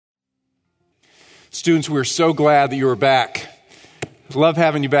Students, we're so glad that you are back. Love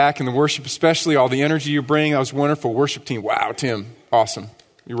having you back in the worship, especially all the energy you bring. That was wonderful. Worship team, wow, Tim, awesome.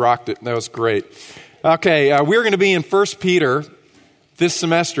 You rocked it. That was great. Okay, we're going to be in 1 Peter this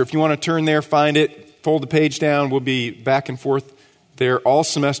semester. If you want to turn there, find it, fold the page down. We'll be back and forth there all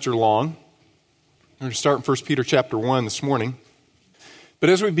semester long. We're going to start in 1 Peter chapter 1 this morning. But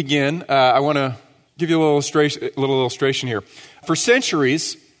as we begin, I want to give you a little illustration here. For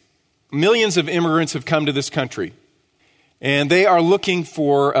centuries, millions of immigrants have come to this country, and they are looking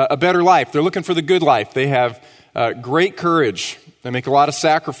for a better life. They're looking for the good life. They have great courage. They make a lot of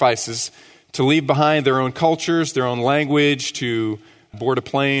sacrifices to leave behind their own cultures, their own language, to board a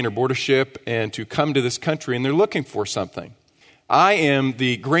plane or board a ship, and to come to this country, and they're looking for something. I am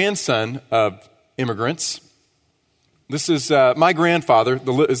the grandson of immigrants. This is my grandfather,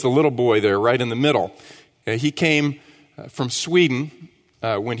 is the little boy there, right in the middle. He came from Sweden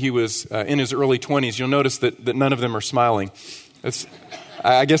when he was in his early 20s. You'll notice that none of them are smiling.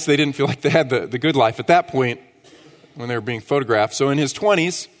 I guess they didn't feel like they had the good life at that point when they were being photographed. So in his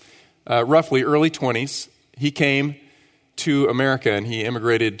 20s, roughly early 20s, he came to America, and he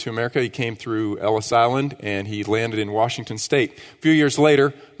immigrated to America. He came through Ellis Island, and he landed in Washington State. A few years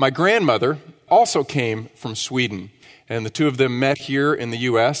later, my grandmother also came from Sweden, and the two of them met here in the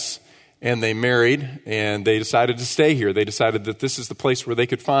U.S., and they married, and they decided to stay here. They decided that this is the place where they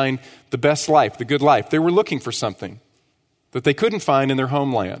could find the best life, the good life. They were looking for something that they couldn't find in their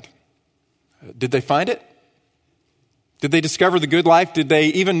homeland. Did they find it? Did they discover the good life? Did they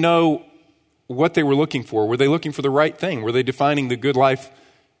even know what they were looking for? Were they looking for the right thing? Were they defining the good life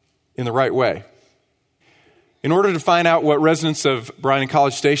in the right way? In order to find out what residents of Bryan and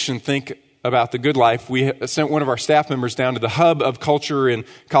College Station think about the good life, we sent one of our staff members down to the hub of culture in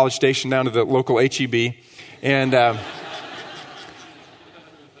College Station, down to the local HEB, and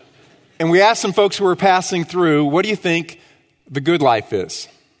we asked some folks who were passing through, what do you think the good life is?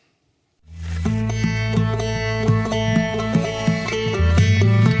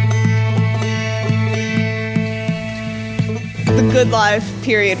 The good life,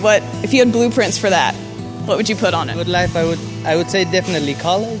 period. What if you had blueprints for that? What would you put on it? Good life, I would say definitely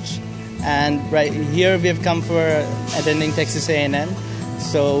college. And right here we've come for attending Texas A&M,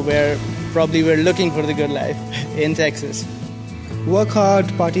 so we're looking for the good life in Texas. Work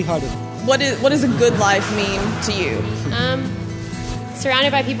hard, party harder. What does a good life mean to you? Surrounded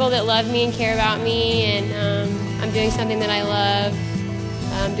by people that love me and care about me, and I'm doing something that I love.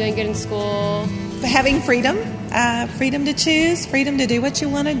 I'm doing good in school. Having freedom to choose, freedom to do what you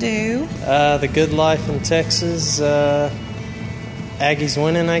want to do. The good life in Texas. Aggies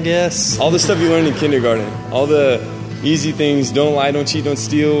winning, I guess. All the stuff you learned in kindergarten. All the easy things. Don't lie, don't cheat, don't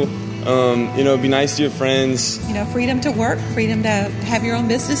steal. Be nice to your friends. Freedom to work, freedom to have your own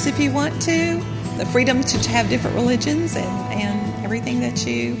business if you want to. The freedom to have different religions and everything that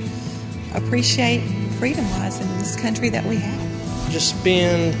you appreciate freedom-wise in this country that we have. Just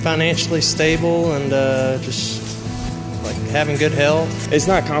being financially stable and just like having good health. It's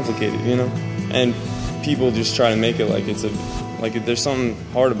not complicated, and people just try to make it like there's something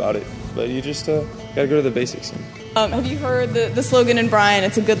hard about it, but you just gotta go to the basics. Have you heard the slogan in Bryan,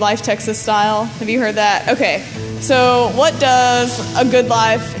 it's a good life Texas style? Have you heard that? Okay, so what does a good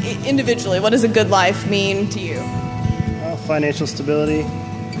life, individually, what does a good life mean to you? Financial stability,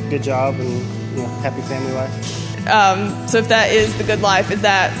 good job, and happy family life. So if that is the good life,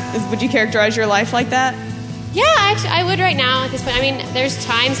 would you characterize your life like that? Yeah, actually, I would right now at this point. I mean, there's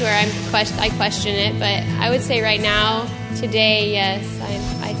times where I question it, but I would say right now, today, yes,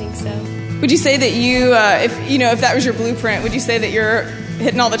 I think so. Would you say that you, if that was your blueprint, would you say that you're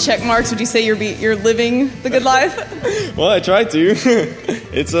hitting all the check marks? Would you say you're living the good life? Well, I try to.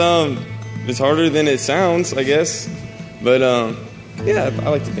 It's harder than it sounds, I guess. But yeah, I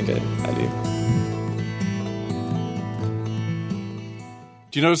like to think I do.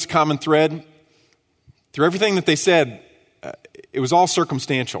 Do you notice a common thread? Through everything that they said, it was all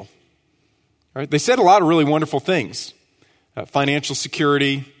circumstantial. Right? They said a lot of really wonderful things. Financial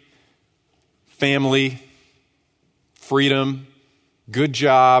security, family, freedom, good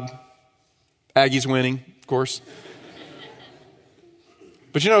job, Aggies winning, of course.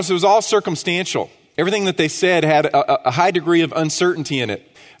 But it was all circumstantial. Everything that they said had a high degree of uncertainty in it.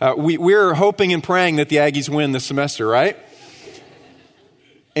 We're hoping and praying that the Aggies win this semester, right?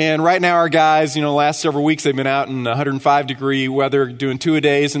 And right now our guys, the last several weeks they've been out in 105-degree weather doing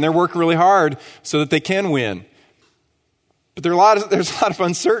 2-a-days, and they're working really hard so that they can win. But there's a lot of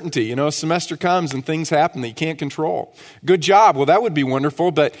uncertainty. A semester comes and things happen that you can't control. Good job. Well, that would be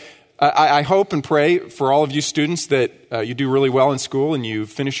wonderful, but I hope and pray for all of you students that you do really well in school and you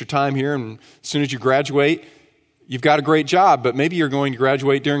finish your time here, and as soon as you graduate, you've got a great job, but maybe you're going to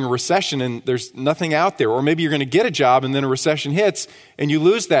graduate during a recession and there's nothing out there. Or maybe you're going to get a job and then a recession hits and you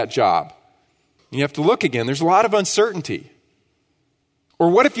lose that job. And you have to look again. There's a lot of uncertainty. Or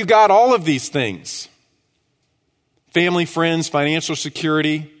what if you got all of these things? Family, friends, financial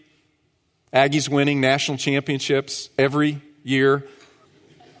security, Aggies winning national championships every year.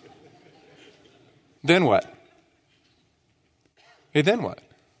 Then what? Hey, then what?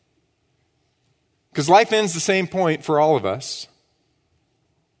 Because life ends the same point for all of us.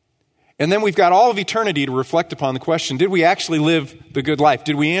 And then we've got all of eternity to reflect upon the question, did we actually live the good life?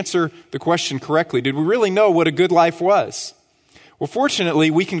 Did we answer the question correctly? Did we really know what a good life was? Well,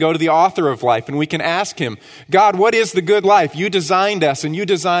 fortunately, we can go to the author of life and we can ask him, God, what is the good life? You designed us and you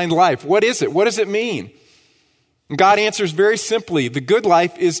designed life. What is it? What does it mean? And God answers very simply, the good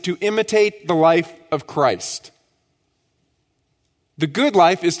life is to imitate the life of Christ. The good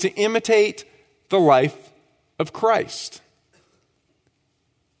life is to imitate the life of Christ.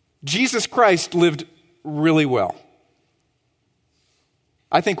 Jesus Christ lived really well.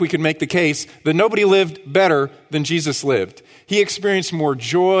 I think we could make the case that nobody lived better than Jesus lived. He experienced more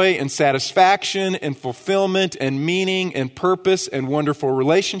joy and satisfaction and fulfillment and meaning and purpose and wonderful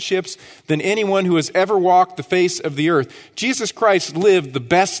relationships than anyone who has ever walked the face of the earth. Jesus Christ lived the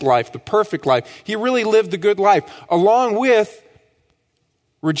best life, the perfect life. He really lived the good life, along with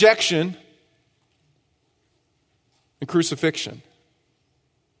rejection and crucifixion.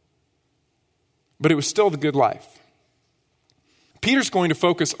 But it was still the good life. Peter's going to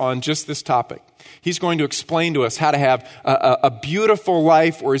focus on just this topic. He's going to explain to us how to have a beautiful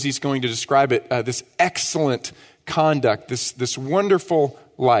life, or as he's going to describe it, this excellent conduct, this wonderful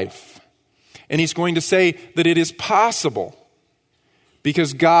life. And he's going to say that it is possible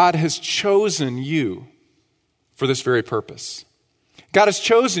because God has chosen you for this very purpose. God has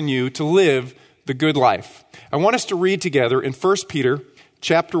chosen you to live the good life. I want us to read together in 1 Peter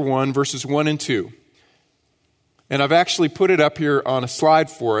chapter 1, verses 1 and 2. And I've actually put it up here on a slide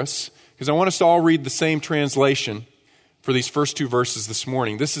for us because I want us to all read the same translation for these first two verses this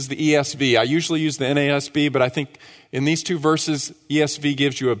morning. This is the ESV. I usually use the NASB, but I think in these two verses, ESV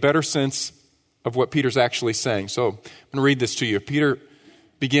gives you a better sense of what Peter's actually saying. So I'm going to read this to you. Peter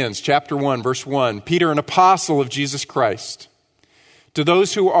begins, chapter 1, verse 1. Peter, an apostle of Jesus Christ, to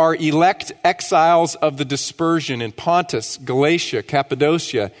those who are elect exiles of the dispersion in Pontus, Galatia,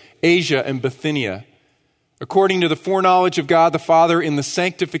 Cappadocia, Asia, and Bithynia, according to the foreknowledge of God the Father in the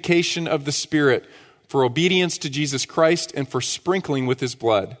sanctification of the Spirit, for obedience to Jesus Christ and for sprinkling with his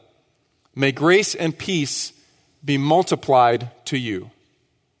blood. May grace and peace be multiplied to you.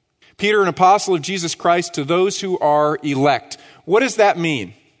 Peter, an apostle of Jesus Christ, to those who are elect. What does that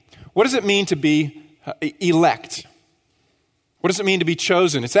mean? What does it mean to be elect? What does it mean to be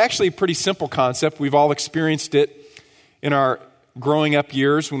chosen? It's actually a pretty simple concept. We've all experienced it in our growing up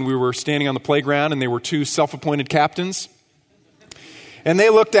years when we were standing on the playground and they were two self-appointed captains. And they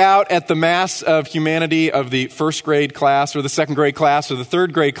looked out at the mass of humanity of the first grade class or the second grade class or the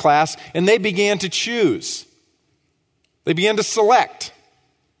third grade class, and they began to choose. They began to select.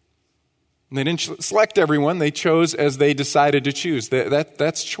 And they didn't select everyone. They chose as they decided to choose.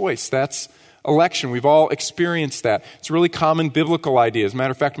 That's choice. That's election. We've all experienced that. It's a really common biblical idea. As a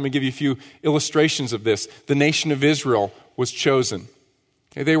matter of fact, I'm going to give you a few illustrations of this. The nation of Israel was chosen.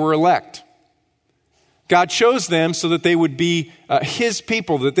 They were elect. God chose them so that they would be his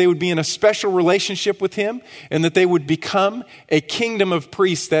people, that they would be in a special relationship with him, and that they would become a kingdom of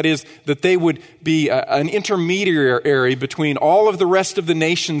priests. That is, that they would be an intermediary between all of the rest of the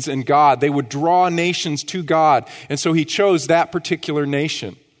nations and God. They would draw nations to God. And so he chose that particular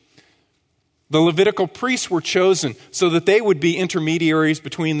nation. The Levitical priests were chosen so that they would be intermediaries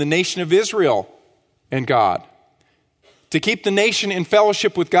between the nation of Israel and God, to keep the nation in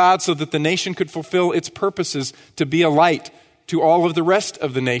fellowship with God so that the nation could fulfill its purposes to be a light to all of the rest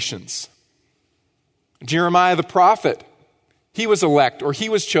of the nations. Jeremiah the prophet, he was elect, or he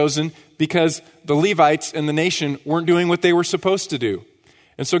was chosen because the Levites and the nation weren't doing what they were supposed to do.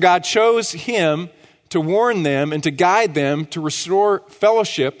 And so God chose him to warn them and to guide them to restore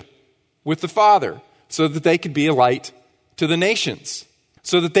fellowship with the Father so that they could be a light to the nations,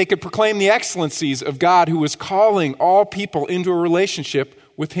 so that they could proclaim the excellencies of God who was calling all people into a relationship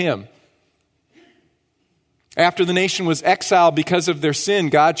with him. After the nation was exiled because of their sin,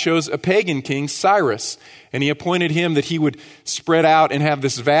 God chose a pagan king, Cyrus, and he appointed him that he would spread out and have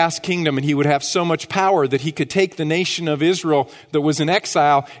this vast kingdom, and he would have so much power that he could take the nation of Israel that was in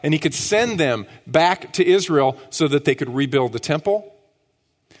exile and he could send them back to Israel so that they could rebuild the temple,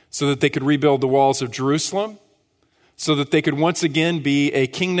 so that they could rebuild the walls of Jerusalem, so that they could once again be a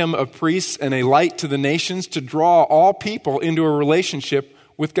kingdom of priests and a light to the nations to draw all people into a relationship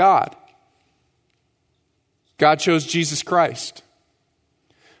with God. God chose Jesus Christ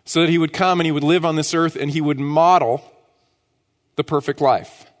so that he would come and he would live on this earth and he would model the perfect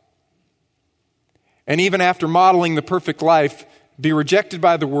life. And even after modeling the perfect life, be rejected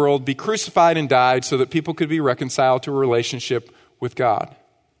by the world, be crucified and died so that people could be reconciled to a relationship with God.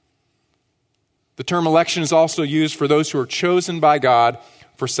 The term election is also used for those who are chosen by God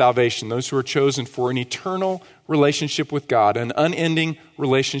for salvation, those who are chosen for an eternal relationship with God, an unending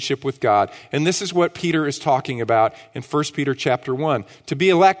relationship with God. And this is what Peter is talking about in 1 Peter chapter 1. To be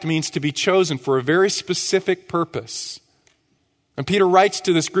elect means to be chosen for a very specific purpose. And Peter writes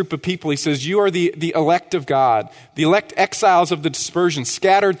to this group of people, he says, you are the elect of God, the elect exiles of the dispersion,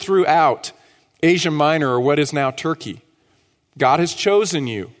 scattered throughout Asia Minor, or what is now Turkey. God has chosen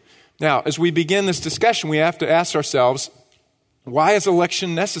you. Now, as we begin this discussion, we have to ask ourselves, why is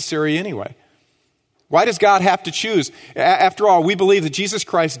election necessary anyway? Why does God have to choose? After all, we believe that Jesus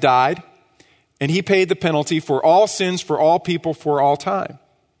Christ died and he paid the penalty for all sins, for all people, for all time.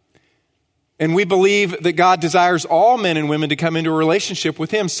 And we believe that God desires all men and women to come into a relationship with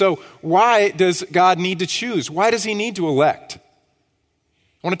him. So why does God need to choose? Why does he need to elect?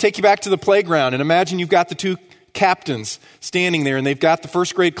 I want to take you back to the playground and imagine you've got the two captains standing there and they've got the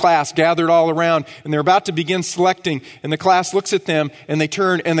first grade class gathered all around and they're about to begin selecting, and the class looks at them and they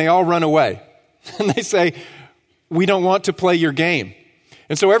turn and they all run away. And they say, we don't want to play your game.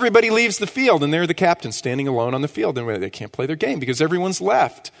 And so everybody leaves the field and they're the captains standing alone on the field and they can't play their game because everyone's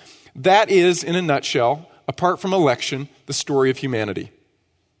left. That is, in a nutshell, apart from election, the story of humanity.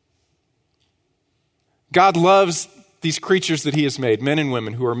 God loves these creatures that he has made, men and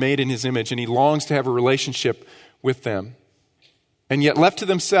women who are made in his image, and he longs to have a relationship with them. And yet, left to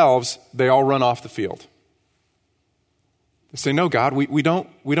themselves, they all run off the field. They say, no, God, we don't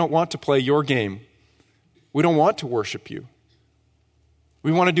want to play your game. We don't want to worship you.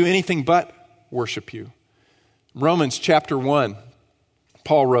 We want to do anything but worship you. Romans chapter 1,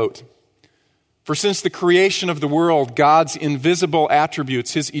 Paul wrote, for since the creation of the world, God's invisible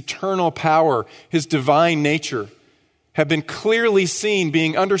attributes, his eternal power, his divine nature, have been clearly seen,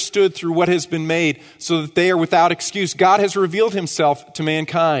 being understood through what has been made, so that they are without excuse. God has revealed himself to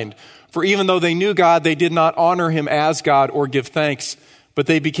mankind. For even though they knew God, they did not honor him as God or give thanks, but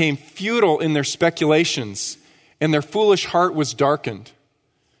they became futile in their speculations, and their foolish heart was darkened.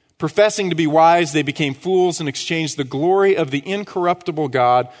 Professing to be wise, they became fools and exchanged the glory of the incorruptible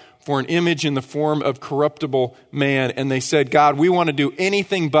God for an image in the form of corruptible man. And they said, God, we want to do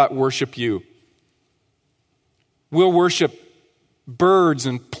anything but worship you. We'll worship birds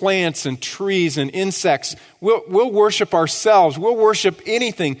and plants and trees and insects. We'll worship ourselves. We'll worship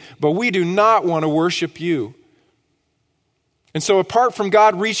anything, but we do not want to worship you. And so apart from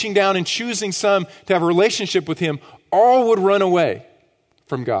God reaching down and choosing some to have a relationship with him, all would run away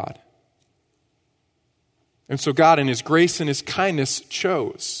from God. And so God, in his grace and his kindness,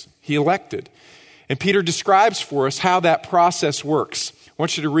 chose. He elected. And Peter describes for us how that process works. I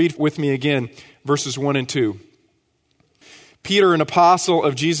want you to read with me again verses 1 and 2. Peter, an apostle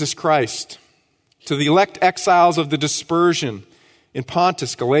of Jesus Christ, to the elect exiles of the dispersion in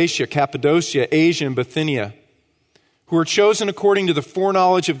Pontus, Galatia, Cappadocia, Asia, and Bithynia, who are chosen according to the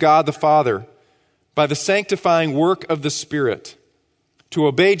foreknowledge of God the Father, by the sanctifying work of the Spirit, to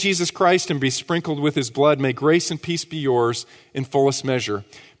obey Jesus Christ and be sprinkled with his blood, may grace and peace be yours in fullest measure.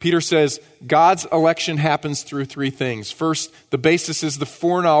 Peter says God's election happens through three things. First, the basis is the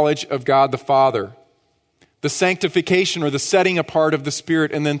foreknowledge of God the Father, the sanctification or the setting apart of the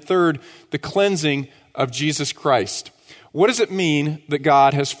Spirit, and then third, the cleansing of Jesus Christ. What does it mean that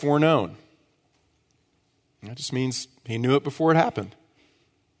God has foreknown? It just means he knew it before it happened.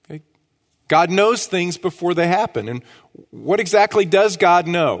 Okay? God knows things before they happen. And what exactly does God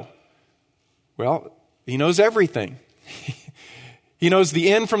know? Well, he knows everything. He knows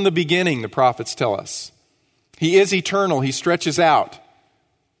the end from the beginning, the prophets tell us. He is eternal. He stretches out.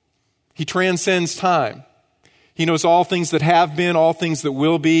 He transcends time. He knows all things that have been, all things that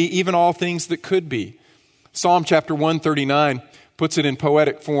will be, even all things that could be. Psalm chapter 139 puts it in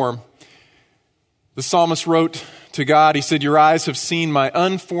poetic form. The psalmist wrote to God, he said, your eyes have seen my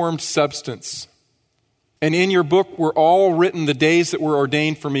unformed substance, and in your book were all written the days that were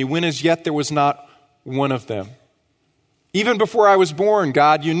ordained for me, when as yet there was not one of them. Even before I was born,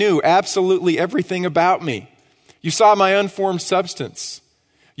 God, you knew absolutely everything about me. You saw my unformed substance.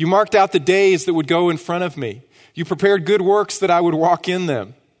 You marked out the days that would go in front of me. You prepared good works that I would walk in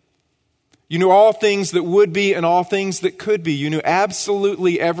them. You knew all things that would be and all things that could be. You knew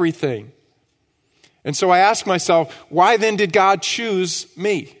absolutely everything. And so I ask myself, why then did God choose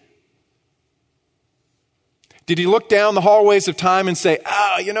me? Did he look down the hallways of time and say,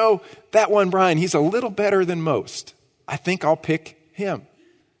 that one Brian, he's a little better than most. I think I'll pick him.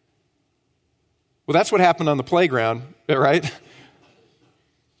 Well, that's what happened on the playground, right?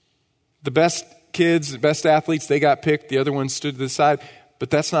 The best kids, the best athletes, they got picked. The other ones stood to the side. But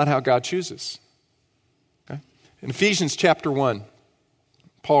that's not how God chooses. Okay? In Ephesians chapter 1,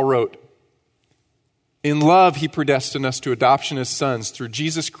 Paul wrote, "In love he predestined us to adoption as sons through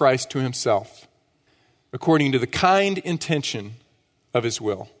Jesus Christ to himself, according to the kind intention of his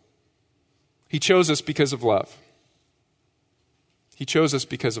will." He chose us because of love. He chose us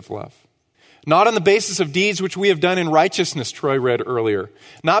because of love. Not on the basis of deeds which we have done in righteousness, Troy read earlier.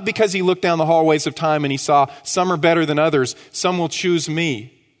 Not because he looked down the hallways of time and he saw some are better than others, some will choose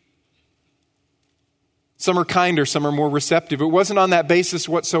me. Some are kinder, some are more receptive. It wasn't on that basis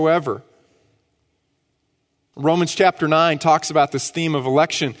whatsoever. Romans chapter 9 talks about this theme of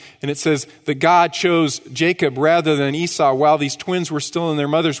election, and it says that God chose Jacob rather than Esau while these twins were still in their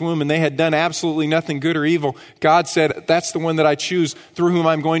mother's womb and they had done absolutely nothing good or evil. God said, that's the one that I choose, through whom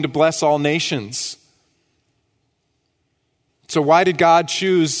I'm going to bless all nations. So why did God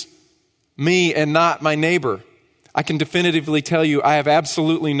choose me and not my neighbor? I can definitively tell you I have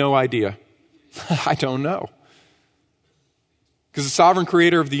absolutely no idea. I don't know. Because the sovereign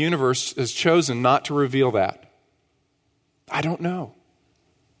creator of the universe has chosen not to reveal that. I don't know.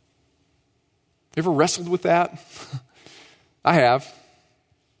 Ever wrestled with that? I have.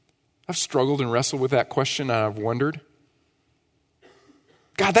 I've struggled and wrestled with that question, and I've wondered,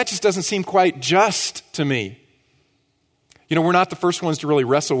 God, that just doesn't seem quite just to me. You know, we're not the first ones to really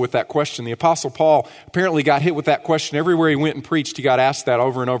wrestle with that question. The Apostle Paul apparently got hit with that question everywhere he went and preached. He got asked that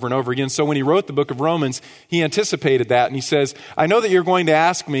over and over and over again. So when he wrote the book of Romans, he anticipated that. And he says, I know that you're going to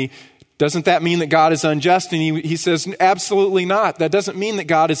ask me, doesn't that mean that God is unjust? And he says, absolutely not. That doesn't mean that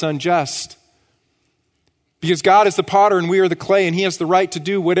God is unjust. Because God is the potter and we are the clay, and he has the right to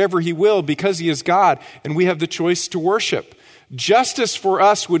do whatever he will because he is God, and we have the choice to worship. Justice for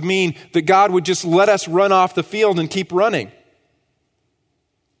us would mean that God would just let us run off the field and keep running.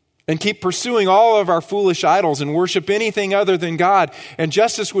 And keep pursuing all of our foolish idols and worship anything other than God. And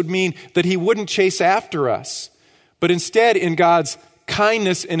justice would mean that he wouldn't chase after us. But instead, in God's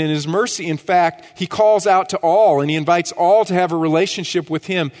kindness and in his mercy, in fact, he calls out to all and he invites all to have a relationship with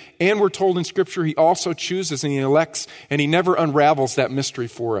him. And we're told in Scripture he also chooses and he elects, and he never unravels that mystery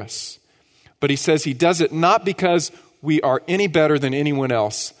for us. But he says he does it not because we are any better than anyone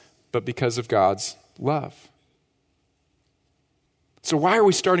else, but because of God's love. So why are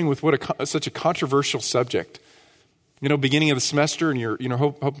we starting with such a controversial subject? You know, beginning of the semester, and you're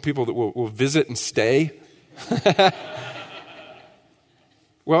hoping people that will visit and stay.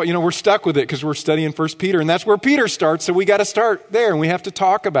 Well, we're stuck with it because we're studying 1 Peter, and that's where Peter starts, so we got to start there, and we have to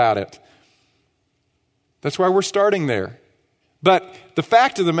talk about it. That's why we're starting there. But the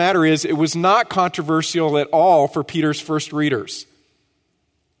fact of the matter is, it was not controversial at all for Peter's first readers.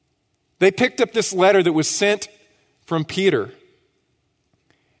 They picked up this letter that was sent from Peter,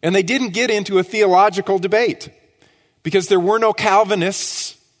 and they didn't get into a theological debate because there were no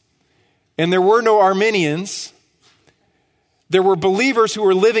Calvinists and there were no Arminians. There were believers who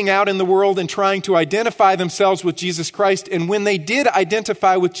were living out in the world and trying to identify themselves with Jesus Christ. And when they did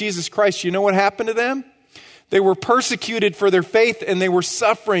identify with Jesus Christ, you know what happened to them? They were persecuted for their faith and they were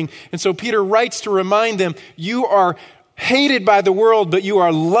suffering. And so Peter writes to remind them, you are hated by the world, but you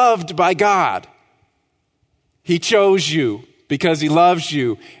are loved by God. He chose you because he loves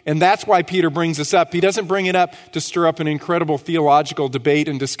you. And that's why Peter brings this up. He doesn't bring it up to stir up an incredible theological debate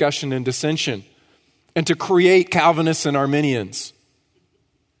and discussion and dissension and to create Calvinists and Arminians,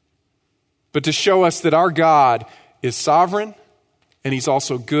 but to show us that our God is sovereign and he's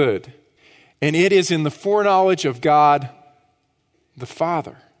also good. And it is in the foreknowledge of God, the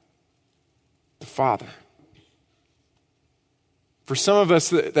Father. The Father. For some of us,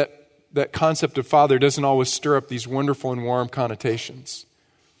 that concept of Father doesn't always stir up these wonderful and warm connotations.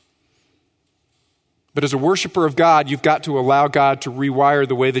 But as a worshiper of God, you've got to allow God to rewire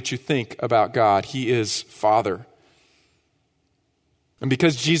the way that you think about God. He is Father. And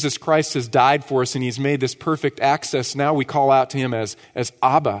because Jesus Christ has died for us and he's made this perfect access, now we call out to him as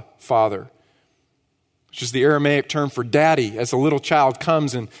Abba, Father, which is the Aramaic term for daddy. As a little child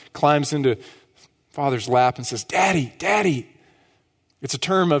comes and climbs into Father's lap and says, Daddy, Daddy. It's a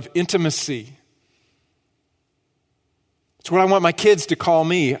term of intimacy. It's what I want my kids to call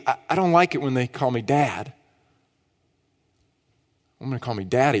me. I don't like it when they call me Dad. I'm going to call me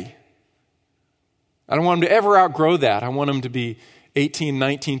Daddy. I don't want them to ever outgrow that. I want them to be 18,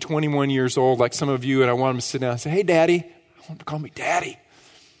 19, 21 years old like some of you, and I want them to sit down and say, hey, Daddy. I want them to call me Daddy.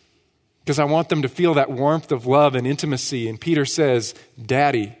 Because I want them to feel that warmth of love and intimacy. And Peter says,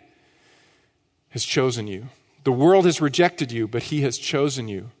 Daddy has chosen you. The world has rejected you, but he has chosen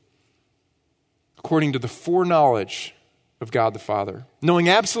you according to the foreknowledge of God the Father, knowing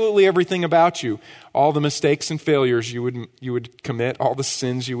absolutely everything about you, all the mistakes and failures you would commit, all the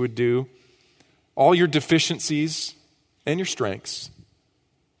sins you would do, all your deficiencies and your strengths.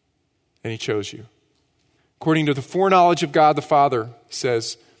 And he chose you. According to the foreknowledge of God the Father, he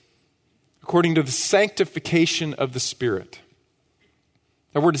says, according to the sanctification of the Spirit.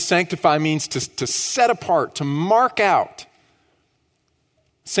 The word to sanctify means to set apart, to mark out.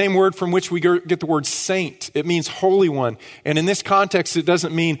 Same word from which we get the word saint. It means holy one. And in this context, it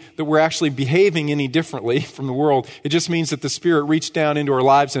doesn't mean that we're actually behaving any differently from the world. It just means that the Spirit reached down into our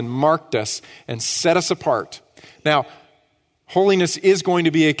lives and marked us and set us apart. Now, holiness is going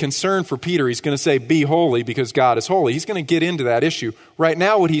to be a concern for Peter. He's going to say, be holy because God is holy. He's going to get into that issue. Right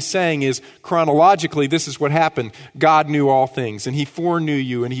now, what he's saying is, chronologically, this is what happened. God knew all things, and he foreknew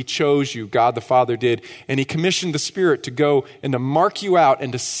you, and he chose you. God the Father did. And he commissioned the Spirit to go and to mark you out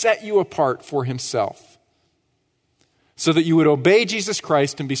and to set you apart for himself so that you would obey Jesus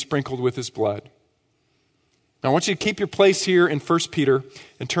Christ and be sprinkled with his blood. Now, I want you to keep your place here in 1 Peter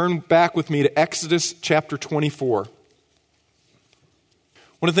and turn back with me to Exodus chapter 24.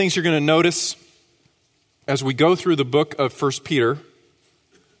 One of the things you're going to notice as we go through the book of 1 Peter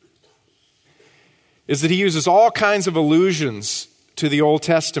is that he uses all kinds of allusions to the Old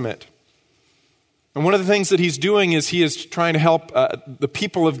Testament. And one of the things that he's doing is he is trying to help the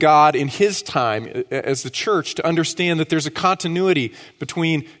people of God in his time as the church to understand that there's a continuity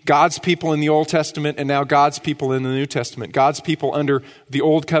between God's people in the Old Testament and now God's people in the New Testament. God's people under the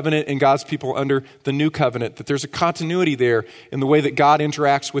Old Covenant and God's people under the New Covenant. That there's a continuity there in the way that God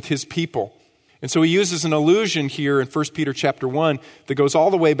interacts with his people. And so he uses an allusion here in 1 Peter chapter 1 that goes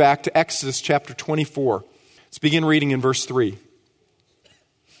all the way back to Exodus chapter 24. Let's begin reading in verse 3.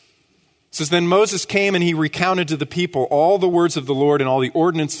 It says, then Moses came and he recounted to the people all the words of the Lord and all the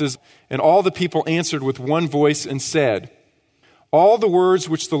ordinances, and all the people answered with one voice and said, all the words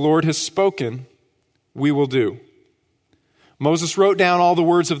which the Lord has spoken, we will do. Moses wrote down all the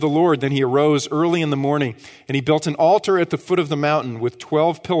words of the Lord. Then he arose early in the morning, and he built an altar at the foot of the mountain with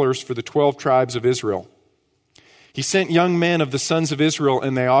 12 pillars for the 12 tribes of Israel. He sent young men of the sons of Israel,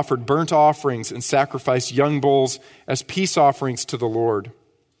 and they offered burnt offerings and sacrificed young bulls as peace offerings to the Lord.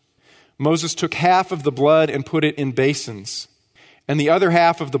 Moses took half of the blood and put it in basins, and the other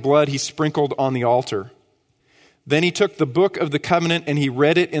half of the blood he sprinkled on the altar. Then he took the book of the covenant and he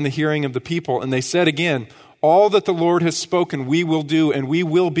read it in the hearing of the people, and they said again, all that the Lord has spoken we will do, and we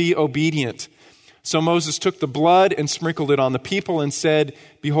will be obedient. So Moses took the blood and sprinkled it on the people and said,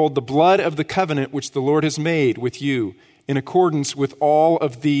 behold, the blood of the covenant which the Lord has made with you in accordance with all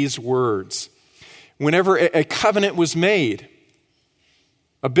of these words. Whenever a covenant was made,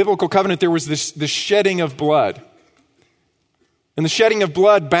 a biblical covenant, there was this shedding of blood. And the shedding of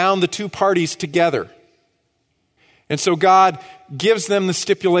blood bound the two parties together. And so God gives them the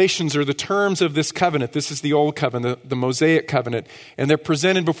stipulations or the terms of this covenant. This is the old covenant, the Mosaic covenant. And they're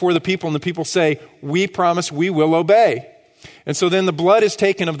presented before the people, and the people say, we promise we will obey. And so then the blood is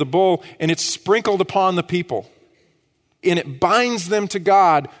taken of the bull, and it's sprinkled upon the people. And it binds them to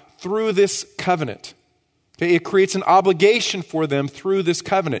God through this covenant. It creates an obligation for them through this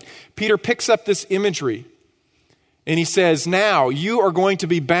covenant. Peter picks up this imagery and he says, now you are going to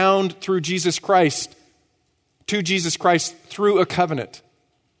be bound through Jesus Christ, to Jesus Christ through a covenant.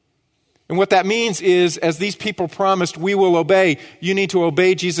 And what that means is, as these people promised, we will obey, you need to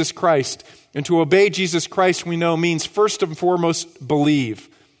obey Jesus Christ. And to obey Jesus Christ, we know, means first and foremost, believe.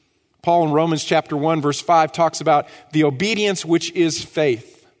 Paul in Romans chapter 1, verse 5 talks about the obedience which is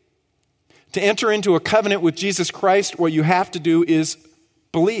faith. To enter into a covenant with Jesus Christ, what you have to do is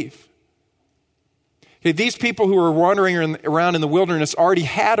believe. Okay, these people who were wandering around in the wilderness already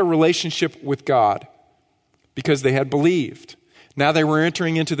had a relationship with God because they had believed. Now they were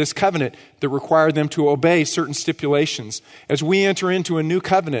entering into this covenant that required them to obey certain stipulations. As we enter into a new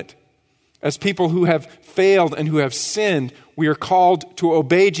covenant, as people who have failed and who have sinned, we are called to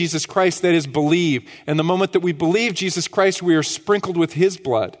obey Jesus Christ, that is, believe. And the moment that we believe Jesus Christ, we are sprinkled with his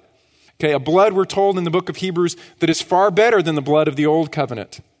blood. Okay, a blood, we're told in the book of Hebrews, that is far better than the blood of the old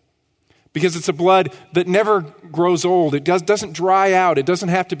covenant. Because it's a blood that never grows old. It doesn't dry out. It doesn't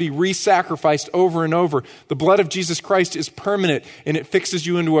have to be re-sacrificed over and over. The blood of Jesus Christ is permanent, and it fixes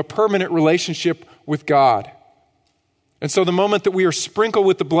you into a permanent relationship with God. And so the moment that we are sprinkled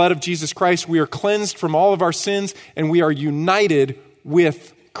with the blood of Jesus Christ, we are cleansed from all of our sins and we are united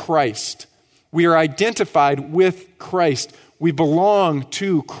with Christ. We are identified with Christ. We belong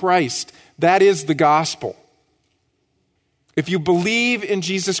to Christ. That is the gospel. If you believe in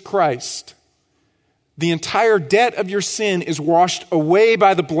Jesus Christ, the entire debt of your sin is washed away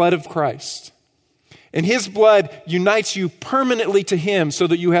by the blood of Christ. And his blood unites you permanently to him so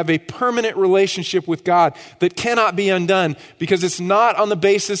that you have a permanent relationship with God that cannot be undone because it's not on the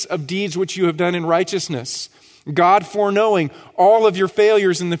basis of deeds which you have done in righteousness. God, foreknowing all of your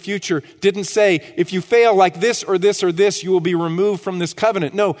failures in the future, didn't say, if you fail like this or this or this, you will be removed from this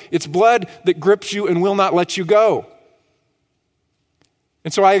covenant. No, it's blood that grips you and will not let you go.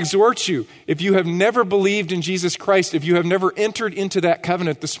 And so I exhort you, if you have never believed in Jesus Christ, if you have never entered into that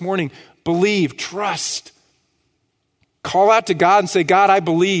covenant this morning, believe, trust. Call out to God and say, God, I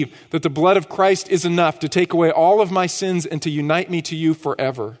believe that the blood of Christ is enough to take away all of my sins and to unite me to you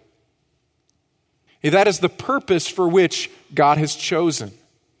forever. That is the purpose for which God has chosen,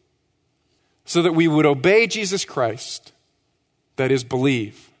 so that we would obey Jesus Christ, that is,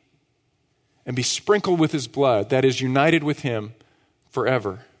 believe, and be sprinkled with his blood, that is, united with him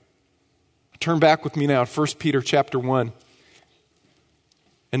forever. Turn back with me now to 1 Peter chapter 1,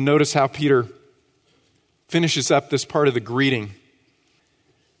 and notice how Peter finishes up this part of the greeting.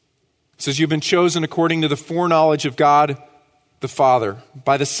 It says, you've been chosen according to the foreknowledge of God the Father,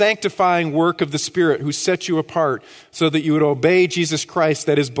 by the sanctifying work of the Spirit who set you apart so that you would obey Jesus Christ,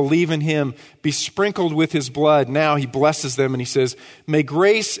 that is, believe in him, be sprinkled with his blood. Now he blesses them and he says, may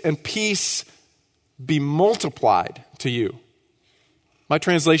grace and peace be multiplied to you. My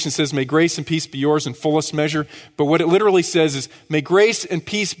translation says, may grace and peace be yours in fullest measure. But what it literally says is, may grace and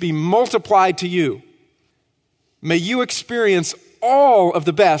peace be multiplied to you. May you experience all of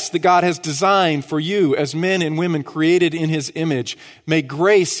the best that God has designed for you as men and women created in his image. May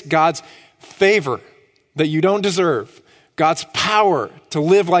grace, God's favor that you don't deserve, God's power to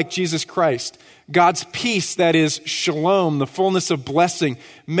live like Jesus Christ, God's peace, that is shalom, the fullness of blessing,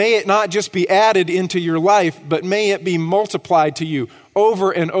 may it not just be added into your life, but may it be multiplied to you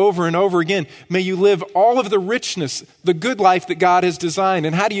over and over and over again. May you live all of the richness, the good life that God has designed.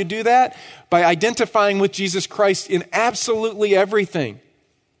 And how do you do that? By identifying with Jesus Christ in absolutely everything.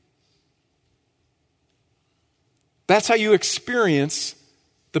 That's how you experience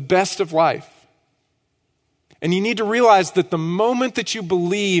the best of life. And you need to realize that the moment that you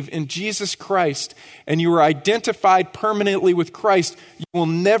believe in Jesus Christ and you are identified permanently with Christ, you will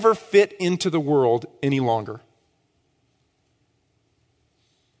never fit into the world any longer.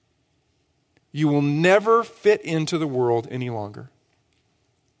 You will never fit into the world any longer.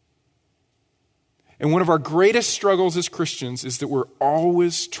 And one of our greatest struggles as Christians is that we're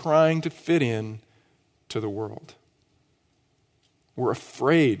always trying to fit in to the world. We're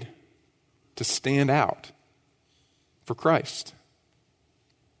afraid to stand out for Christ.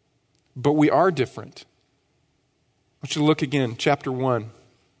 But we are different. I want you to look again, chapter 1,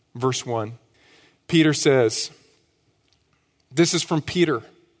 verse 1. Peter says, this is from Peter,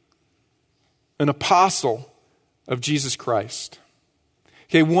 an apostle of Jesus Christ.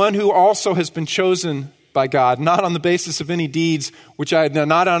 Okay, one who also has been chosen by God, not on the basis of any deeds, which I had done,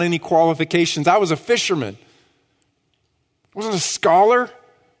 not on any qualifications. I was a fisherman. I wasn't a scholar.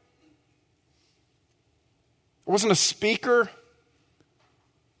 I wasn't a speaker. I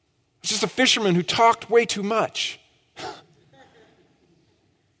was just a fisherman who talked way too much.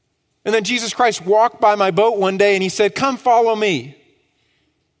 And then Jesus Christ walked by my boat one day and he said, come follow me.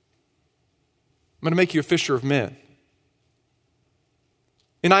 I'm going to make you a fisher of men.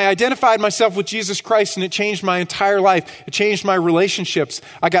 And I identified myself with Jesus Christ and it changed my entire life. It changed my relationships.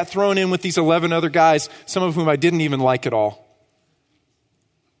 I got thrown in with these 11 other guys, some of whom I didn't even like at all.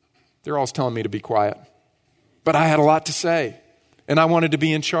 They're always telling me to be quiet. But I had a lot to say. And I wanted to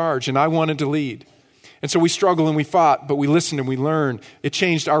be in charge and I wanted to lead. And so we struggled and we fought, but we listened and we learned. It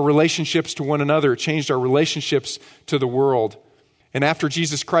changed our relationships to one another. It changed our relationships to the world. And after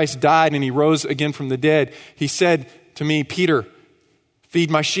Jesus Christ died and he rose again from the dead, he said to me, Peter, feed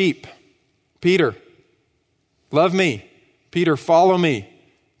my sheep. Peter, love me. Peter, follow me.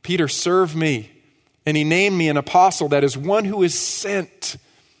 Peter, serve me. And he named me an apostle, that is one who is sent.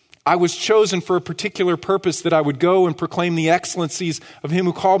 I was chosen for a particular purpose, that I would go and proclaim the excellencies of him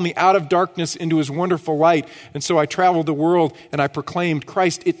who called me out of darkness into his wonderful light. And so I traveled the world and I proclaimed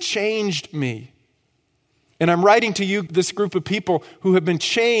Christ. It changed me. And I'm writing to you, this group of people who have been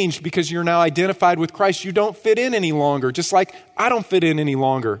changed because you're now identified with Christ. You don't fit in any longer, just like I don't fit in any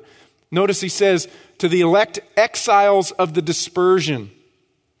longer. Notice he says, to the elect exiles of the dispersion.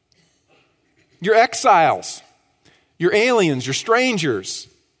 You're exiles. You're aliens, you're strangers,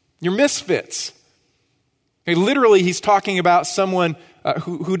 you're misfits. Okay, literally, he's talking about someone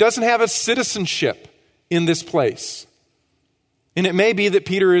who doesn't have a citizenship in this place. And it may be that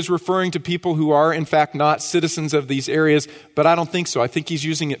Peter is referring to people who are, in fact, not citizens of these areas, but I don't think so. I think he's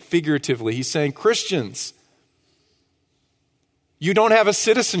using it figuratively. He's saying, Christians, you don't have a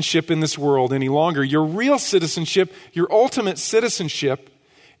citizenship in this world any longer. Your real citizenship, your ultimate citizenship,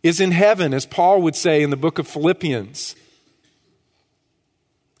 is in heaven, as Paul would say in the book of Philippians.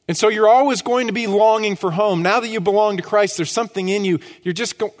 And so you're always going to be longing for home. Now that you belong to Christ, there's something in you. You're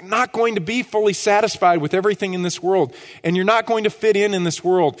just not going to be fully satisfied with everything in this world. And you're not going to fit in this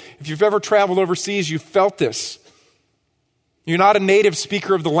world. If you've ever traveled overseas, you've felt this. You're not a native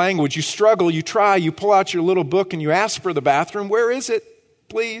speaker of the language. You struggle, you try, you pull out your little book and you ask for the bathroom. Where is it,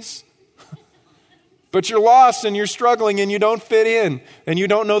 please? But you're lost and you're struggling and you don't fit in. And you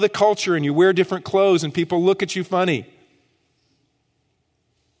don't know the culture and you wear different clothes and people look at you funny.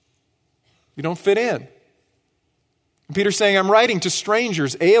 You don't fit in. And Peter's saying, I'm writing to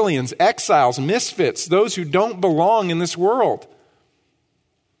strangers, aliens, exiles, misfits, those who don't belong in this world.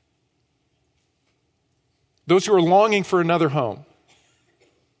 Those who are longing for another home.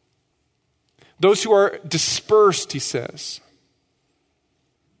 Those who are dispersed, he says.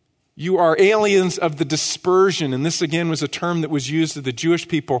 You are aliens of the dispersion. And this again was a term that was used of the Jewish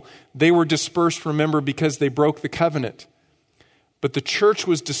people. They were dispersed, remember, because they broke the covenant. But the church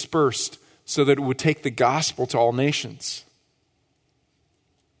was dispersed so that it would take the gospel to all nations.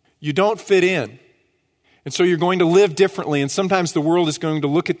 You don't fit in. And so you're going to live differently. And sometimes the world is going to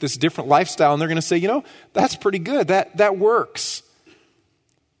look at this different lifestyle and they're going to say, you know, that's pretty good. That works.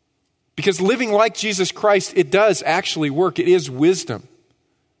 Because living like Jesus Christ, it does actually work. It is wisdom.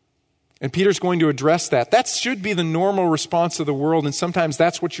 And Peter's going to address that. That should be the normal response of the world, and sometimes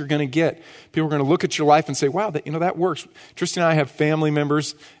that's what you're going to get. People are going to look at your life and say, wow, that works. Tristan and I have family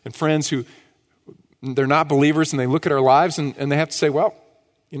members and friends who, they're not believers, and they look at our lives and they have to say, well,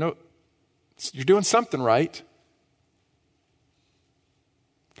 you know, you're doing something right.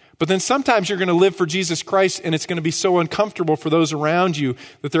 But then sometimes you're going to live for Jesus Christ and it's going to be so uncomfortable for those around you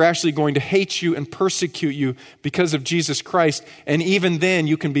that they're actually going to hate you and persecute you because of Jesus Christ. And even then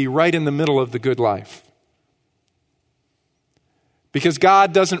you can be right in the middle of the good life. Because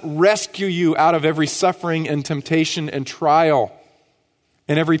God doesn't rescue you out of every suffering and temptation and trial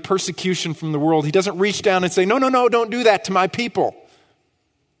and every persecution from the world. He doesn't reach down and say, no, don't do that to my people.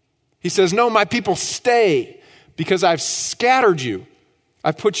 He says, no, my people, stay because I've scattered you.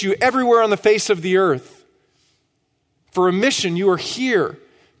 I've put you everywhere on the face of the earth. For a mission, you are here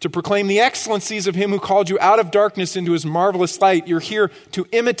to proclaim the excellencies of him who called you out of darkness into his marvelous light. You're here to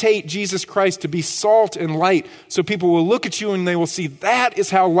imitate Jesus Christ, to be salt and light, so people will look at you and they will see that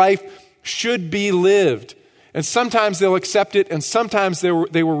is how life should be lived. And sometimes they'll accept it, and sometimes they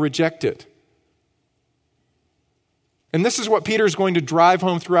will reject it. And this is what Peter is going to drive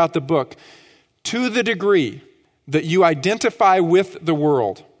home throughout the book. To the degree that you identify with the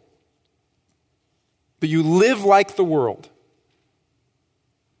world, that you live like the world,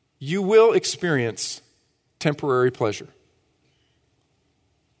 you will experience temporary pleasure.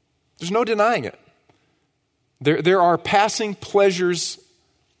 There's no denying it. There are passing pleasures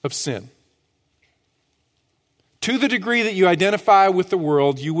of sin. To the degree that you identify with the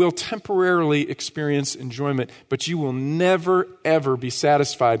world, you will temporarily experience enjoyment, but you will never, ever be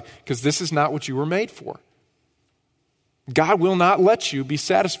satisfied because this is not what you were made for. God will not let you be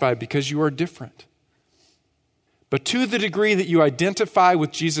satisfied because you are different. But to the degree that you identify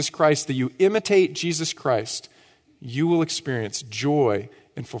with Jesus Christ, that you imitate Jesus Christ, you will experience joy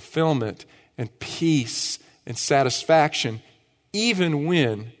and fulfillment and peace and satisfaction, even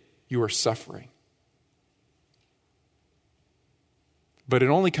when you are suffering. But it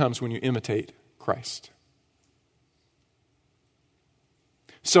only comes when you imitate Christ.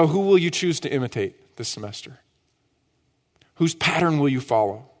 So who will you choose to imitate this semester? Whose pattern will you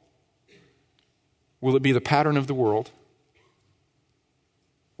follow? Will it be the pattern of the world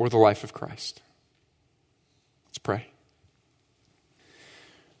or the life of Christ? Let's pray.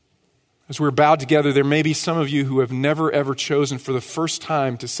 As we're bowed together, there may be some of you who have never ever chosen for the first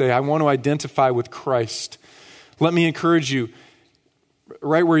time to say, I want to identify with Christ. Let me encourage you,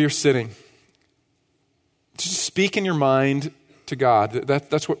 right where you're sitting, just speak in your mind to God.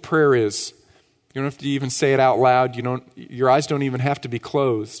 That's what prayer is. You don't have to even say it out loud. Your eyes don't even have to be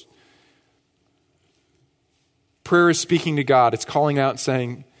closed. Prayer is speaking to God. It's calling out and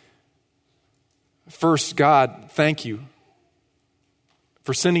saying, first, God, thank you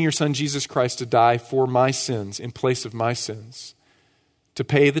for sending your son Jesus Christ to die for my sins in place of my sins, to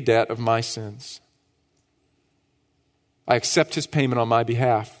pay the debt of my sins. I accept his payment on my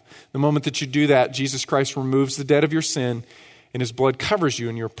behalf. The moment that you do that, Jesus Christ removes the debt of your sin, and his blood covers you,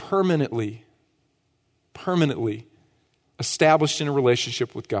 and you're permanently established in a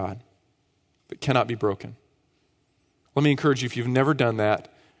relationship with God that cannot be broken. Let me encourage you, if you've never done that,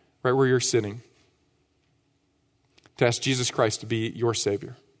 right where you're sitting, to ask Jesus Christ to be your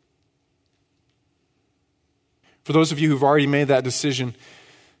Savior. For those of you who've already made that decision,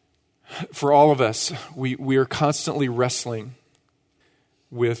 for all of us, we are constantly wrestling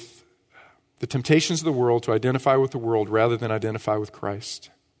with the temptations of the world to identify with the world rather than identify with Christ.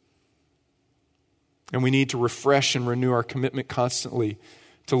 And we need to refresh and renew our commitment constantly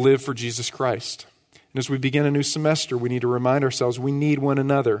to live for Jesus Christ. And as we begin a new semester, we need to remind ourselves we need one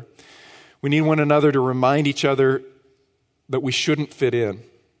another. We need one another to remind each other that we shouldn't fit in,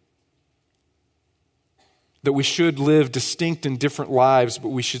 that we should live distinct and different lives, but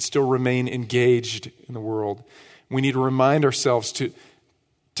we should still remain engaged in the world. We need to remind ourselves to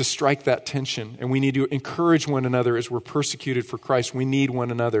strike that tension, and we need to encourage one another as we're persecuted for Christ. We need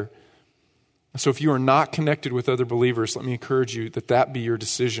one another. So if you are not connected with other believers, let me encourage you that be your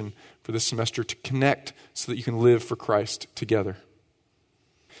decision for this semester, to connect so that you can live for Christ together.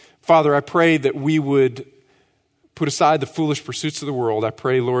 Father, I pray that we would put aside the foolish pursuits of the world. I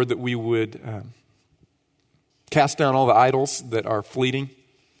pray, Lord, that we would cast down all the idols that are fleeting.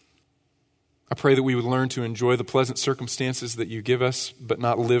 I pray that we would learn to enjoy the pleasant circumstances that you give us, but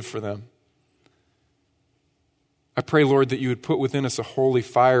not live for them. I pray, Lord, that you would put within us a holy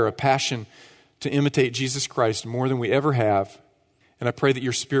fire, a passion to imitate Jesus Christ more than we ever have. And I pray that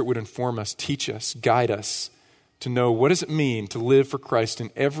your Spirit would inform us, teach us, guide us to know what does it mean to live for Christ in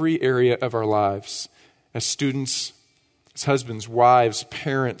every area of our lives, as students, as husbands, wives,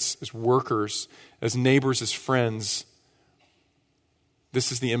 parents, as workers, as neighbors, as friends.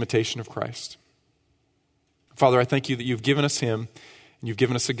 This is the imitation of Christ. Father, I thank you that you've given us him and you've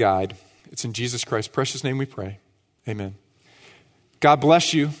given us a guide. It's in Jesus Christ's precious name we pray. Amen. God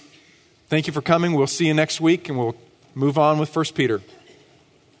bless you. Thank you for coming. We'll see you next week, and we'll move on with 1 Peter.